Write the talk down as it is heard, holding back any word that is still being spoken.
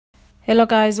Hello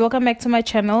guys, welcome back to my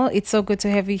channel. It's so good to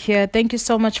have you here. Thank you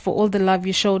so much for all the love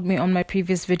you showed me on my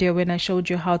previous video when I showed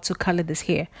you how to color this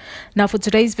hair. Now for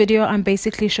today's video, I'm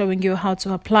basically showing you how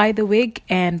to apply the wig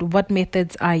and what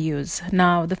methods I use.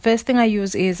 Now the first thing I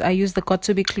use is I use the got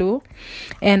to be glue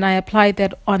and I apply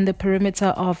that on the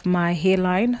perimeter of my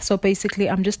hairline. So basically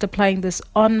I'm just applying this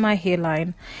on my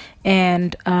hairline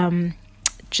and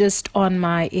just on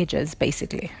my edges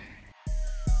basically.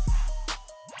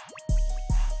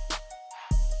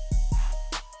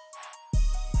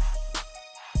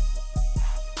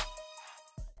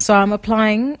 So I'm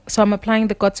applying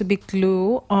the got to be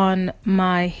glue on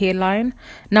my hairline.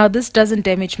 Now this doesn't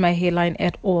damage my hairline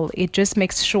at all. It just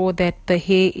makes sure that the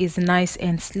hair is nice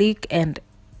and sleek and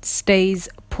stays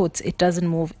put. It doesn't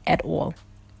move at all.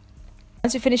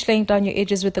 Once you finish laying down your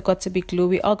edges with the got to be glue,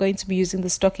 we are going to be using the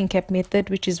stocking cap method,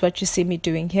 which is what you see me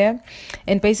doing here.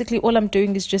 And basically all I'm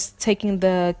doing is just taking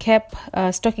the cap,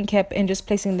 stocking cap, and just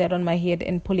placing that on my head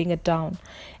and pulling it down.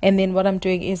 And then what I'm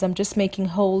doing is I'm just making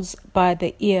holes by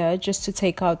the ear just to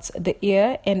take out the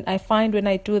ear. And I find when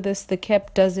I do this, the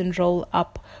cap doesn't roll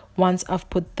up once I've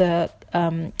put the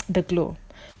glue.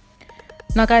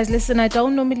 Now guys, listen, I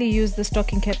don't normally use the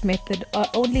stocking cap method. I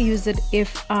only use it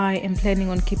if I am planning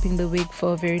on keeping the wig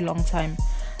for a very long time.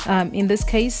 In this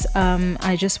case,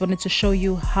 I just wanted to show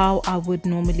you how I would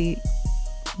normally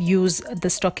use the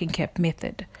stocking cap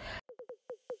method.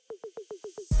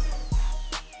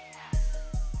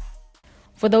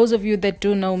 For those of you that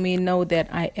do know me, know that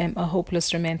I am a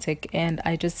hopeless romantic and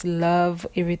I just love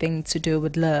everything to do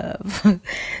with love.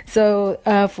 So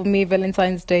for me,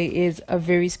 Valentine's Day is a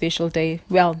very special day.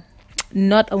 Well,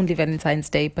 not only Valentine's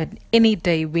Day, but any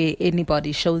day where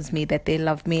anybody shows me that they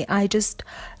love me. I just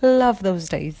love those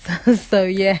days. So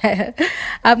yeah,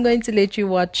 I'm going to let you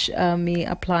watch me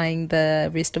applying the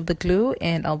rest of the glue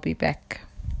and I'll be back.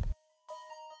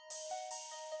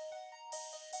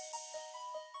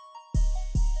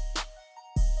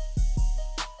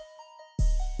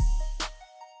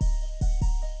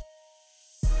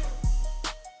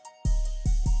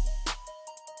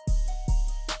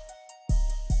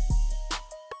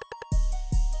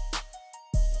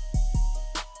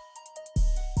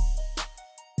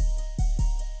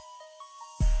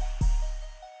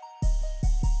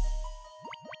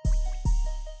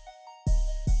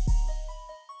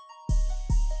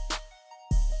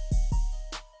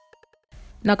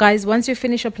 Now guys, once you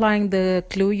finish applying the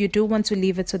glue, you do want to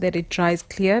leave it so that it dries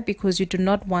clear because you do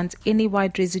not want any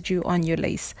white residue on your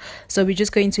lace. So we're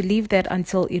just going to leave that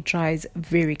until it dries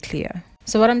very clear.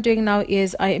 So what I'm doing now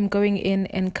is I am going in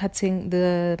and cutting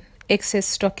the excess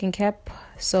stocking cap.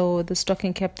 So the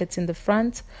stocking cap that's in the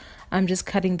front, I'm just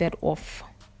cutting that off.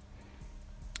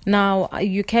 Now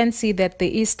you can see that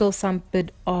there is still some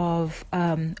bit of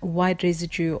white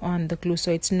residue on the glue,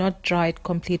 so it's not dried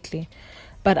completely.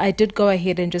 But I did go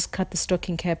ahead and just cut the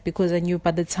stocking cap because I knew by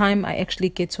the time I actually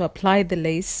get to apply the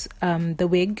lace, the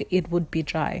wig, it would be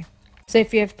dry. So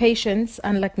if you have patience,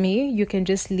 unlike me, you can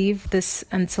just leave this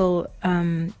until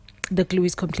the glue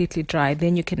is completely dry.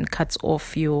 Then you can cut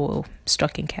off your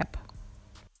stocking cap.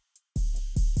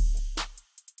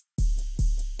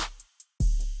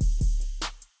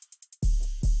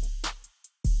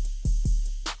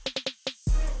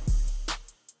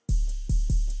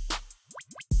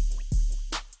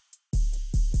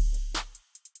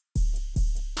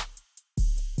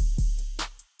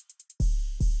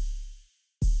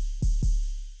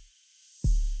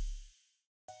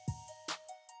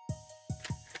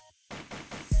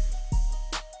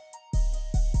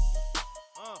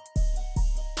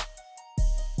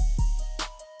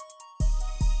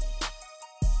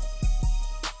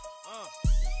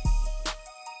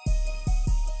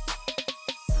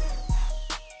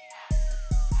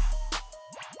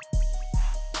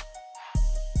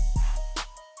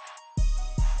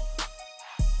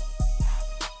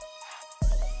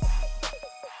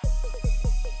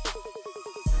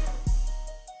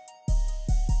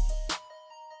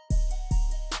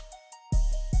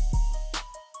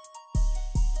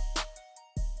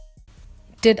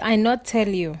 Did I not tell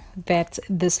you that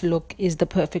this look is the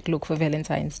perfect look for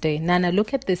Valentine's Day? Nana,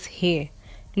 look at this hair.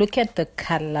 Look at the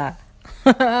color.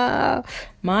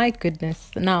 My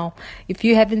goodness. Now, if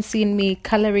you haven't seen me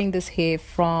coloring this hair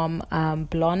from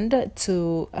blonde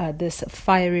to this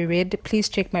fiery red, please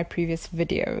check my previous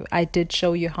video. I did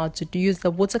show you how to use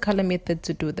the watercolor method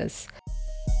to do this.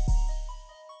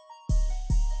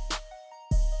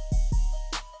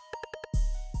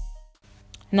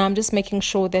 Now I'm just making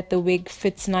sure that the wig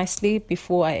fits nicely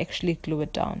before I actually glue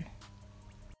it down.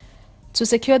 To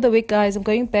secure the wig, guys, I'm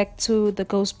going back to the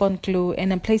Ghost Bond glue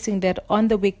and I'm placing that on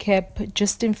the wig cap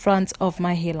just in front of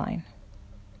my hairline.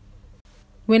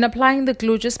 When applying the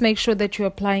glue, just make sure that you're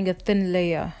applying a thin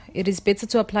layer. It is better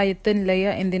to apply a thin layer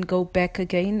and then go back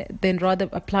again than rather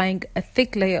applying a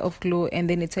thick layer of glue and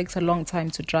then it takes a long time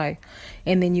to dry.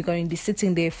 And then you're going to be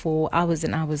sitting there for hours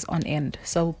and hours on end.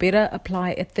 So better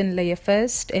apply a thin layer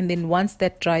first, and then once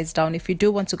that dries down, if you do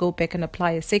want to go back and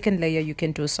apply a second layer, you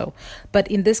can do so. But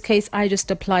in this case, I just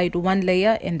applied one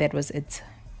layer and that was it.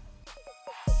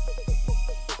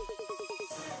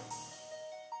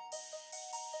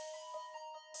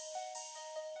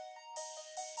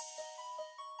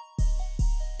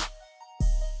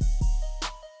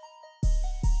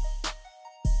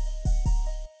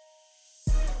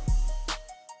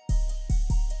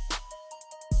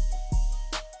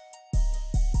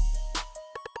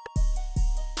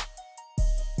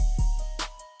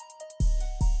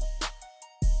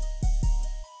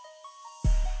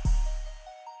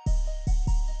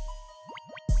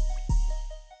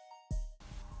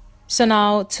 So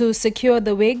now to secure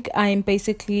the wig, I am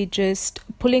basically just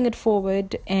pulling it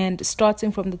forward and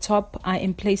starting from the top, I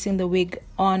am placing the wig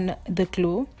on the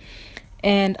glue.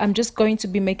 And I'm just going to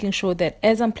be making sure that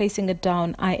as I'm placing it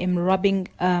down, I am rubbing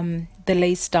the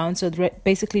lace down. So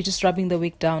basically just rubbing the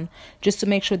wig down just to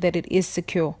make sure that it is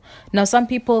secure. Now, some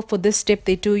people for this step,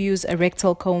 they do use a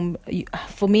rectal comb.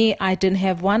 For me, I didn't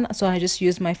have one, so I just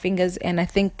used my fingers and I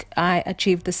think I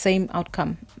achieved the same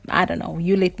outcome. I don't know,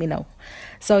 you let me know.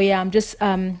 So yeah, I'm just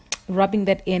rubbing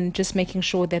that in, just making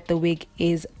sure that the wig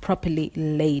is properly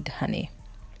laid, honey.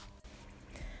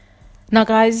 Now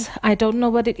guys, I don't know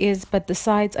what it is, but the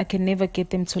sides, I can never get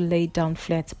them to lay down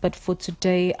flat. But for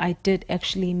today, I did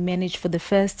actually manage, for the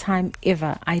first time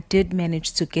ever, I did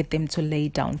manage to get them to lay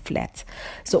down flat.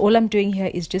 So all I'm doing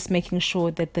here is just making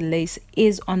sure that the lace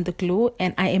is on the glue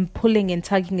and I am pulling and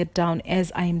tugging it down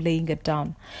as I am laying it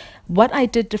down. What I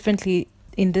did differently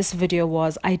in this video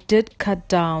was I did cut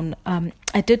down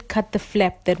I did cut the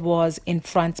flap that was in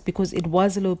front because it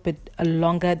was a little bit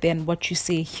longer than what you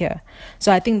see here.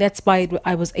 So I think that's why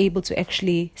I was able to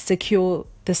actually secure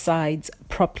the sides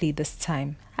properly this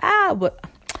time. But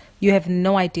you have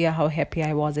no idea how happy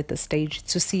I was at this stage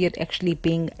to see it actually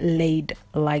being laid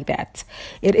like that.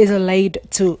 It is laid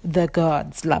to the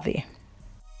gods, lovey.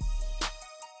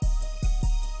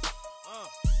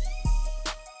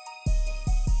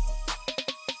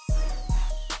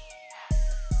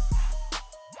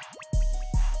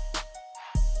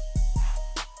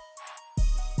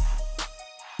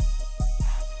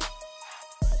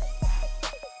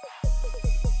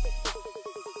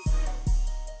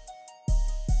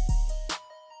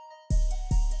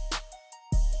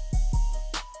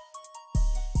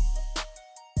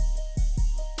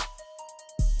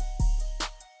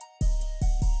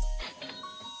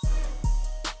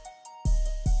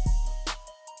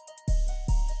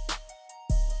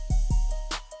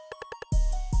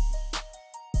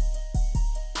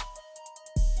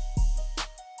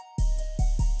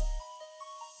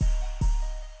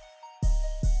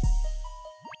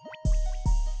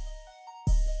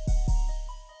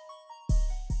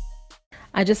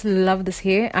 I just love this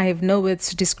hair. I have no words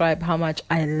to describe how much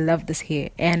I love this hair.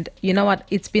 And you know what?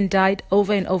 It's been dyed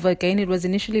over and over again. It was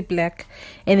initially black,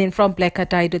 and then from black I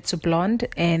dyed it to blonde,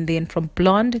 and then from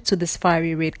blonde to this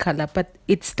fiery red color. But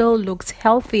it still looks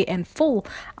healthy and full.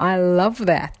 I love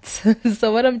that.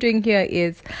 So what I'm doing here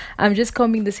is I'm just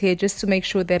combing this hair just to make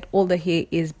sure that all the hair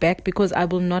is back, because I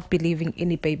will not be leaving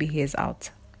any baby hairs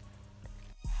out.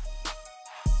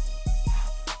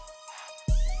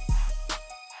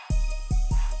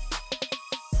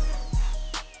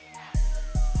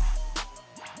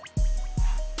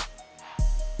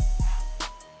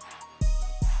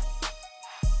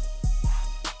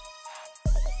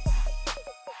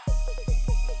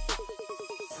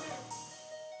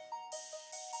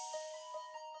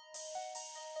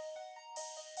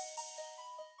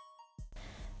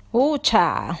 Oh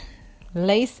cha,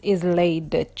 lace is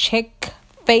laid, check.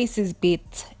 Face is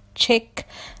beat, check.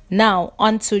 Now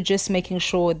on to just making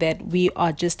sure that we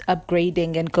are just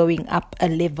upgrading and going up a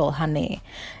level, honey.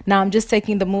 Now I'm just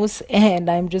taking the mousse and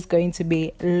I'm just going to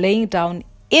be laying down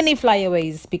any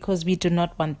flyaways, because we do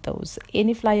not want those.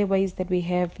 Any flyaways that we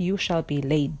have, you shall be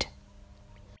laid.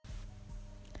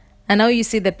 I know you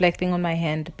see that black thing on my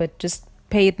hand, but just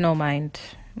pay it no mind.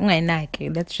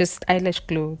 That's just eyelash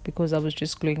glue, because I was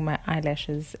just gluing my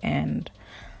eyelashes and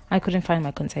I couldn't find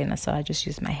my container, so I just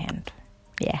used my hand.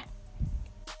 Yeah.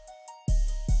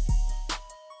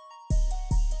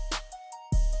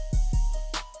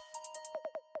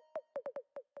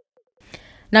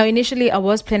 Now, initially, I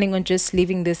was planning on just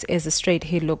leaving this as a straight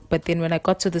hair look, but then when I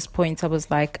got to this point, I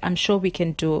was like, I'm sure we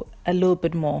can do a little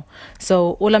bit more.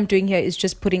 So all I'm doing here is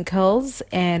just putting curls,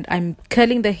 and I'm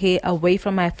curling the hair away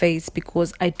from my face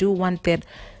because I do want that,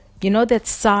 you know, that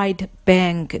side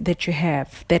bang that you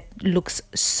have that looks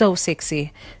so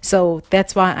sexy. So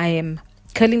that's why I am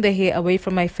curling the hair away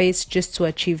from my face just to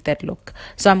achieve that look.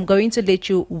 So I'm going to let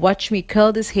you watch me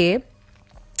curl this hair,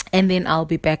 and then I'll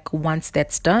be back once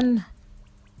that's done.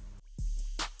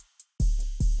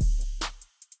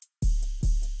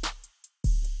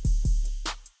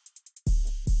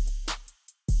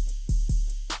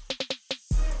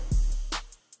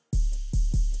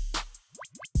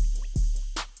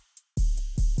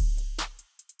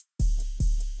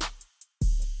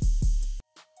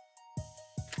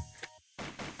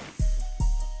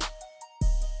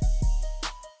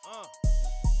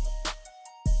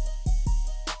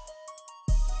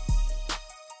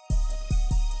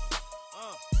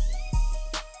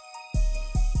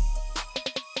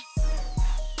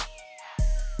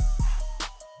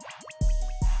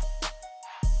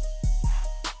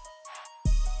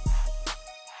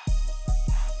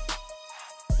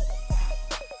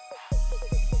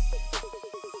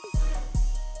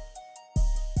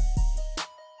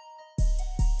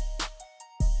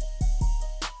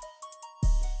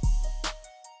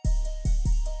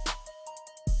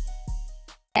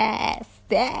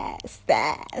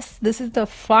 This is the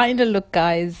final look,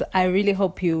 guys. I really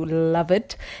hope you love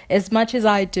it as much as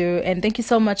I do, and thank you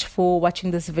so much for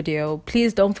watching this video.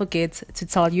 Please don't forget to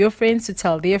tell your friends, to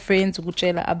tell their friends,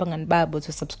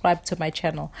 to subscribe to my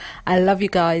channel. I love you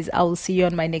guys. I will see you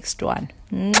on my next one.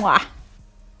 Mwah.